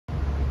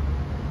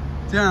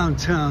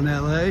downtown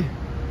LA,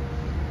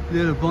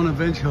 near the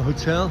Bonaventure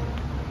Hotel.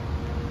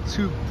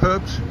 Two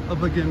perps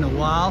up against the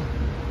wall.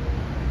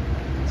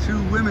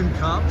 Two women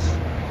cops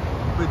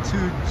with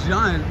two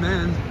giant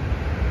men.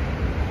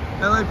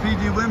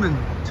 LAPD women,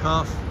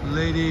 tough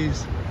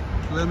ladies.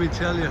 Let me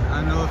tell you,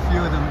 I know a few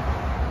of them.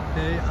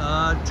 They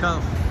are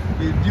tough.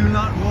 You do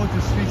not walk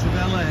the streets of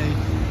LA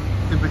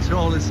in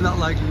patrol. It's not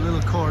like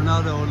little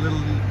Coronado or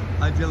little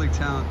idyllic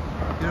town.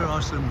 There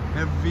are some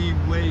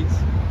heavyweights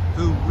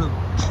who will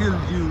kill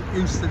you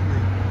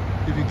instantly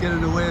if you get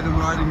in the way of them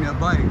riding their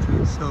bike.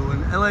 So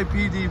when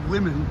LAPD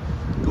women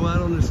go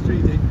out on the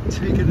street, they're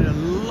taking their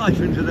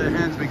life into their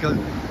hands, because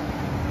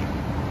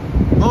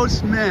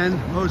most men,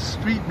 most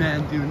street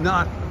men, do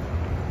not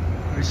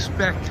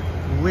respect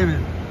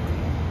women.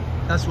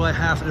 That's why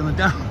half of them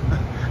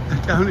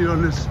are down here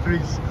on the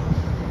streets.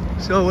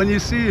 So when you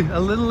see a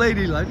little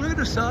lady, like, look at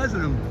the size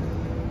of them,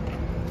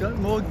 got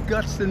more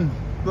guts than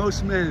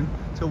most men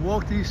to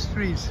walk these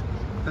streets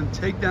and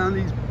take down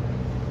these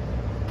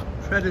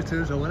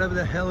predators or whatever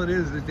the hell it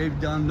is that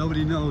they've done,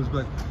 nobody knows.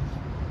 But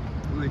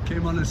they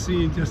came on the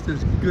scene just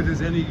as good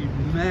as any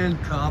man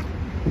cop.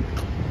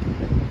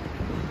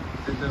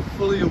 They're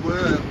fully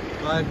aware.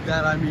 By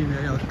that I mean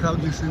they are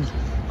cognizant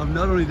of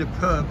not only the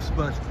perps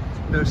but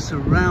their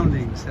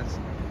surroundings.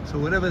 So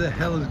whatever the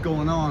hell is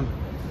going on,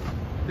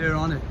 they're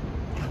on it.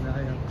 And I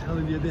am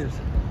telling you this,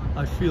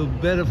 I feel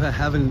better for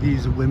having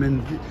these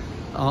women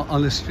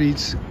on the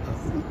streets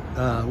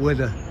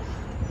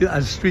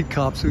as street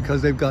cops,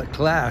 because they've got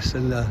class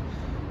and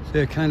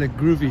they're kind of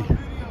groovy.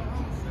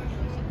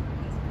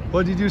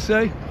 What did you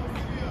say?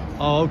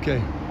 Oh,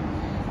 okay.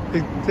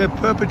 The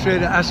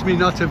perpetrator asked me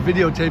not to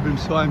videotape him,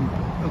 so I'm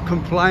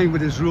complying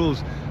with his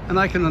rules. And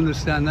I can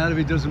understand that if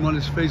he doesn't want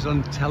his face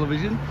on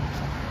television.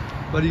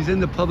 But he's in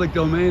the public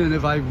domain, and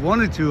if I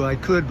wanted to, I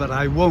could, but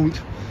I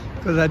won't,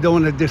 because I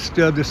don't want to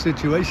disturb the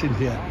situation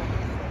here.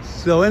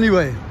 So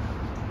anyway,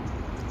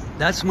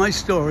 that's my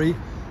story,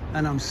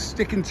 and I'm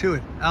sticking to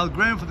it. Al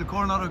Graham for the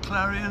Coronado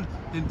Clarion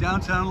in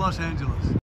downtown Los Angeles.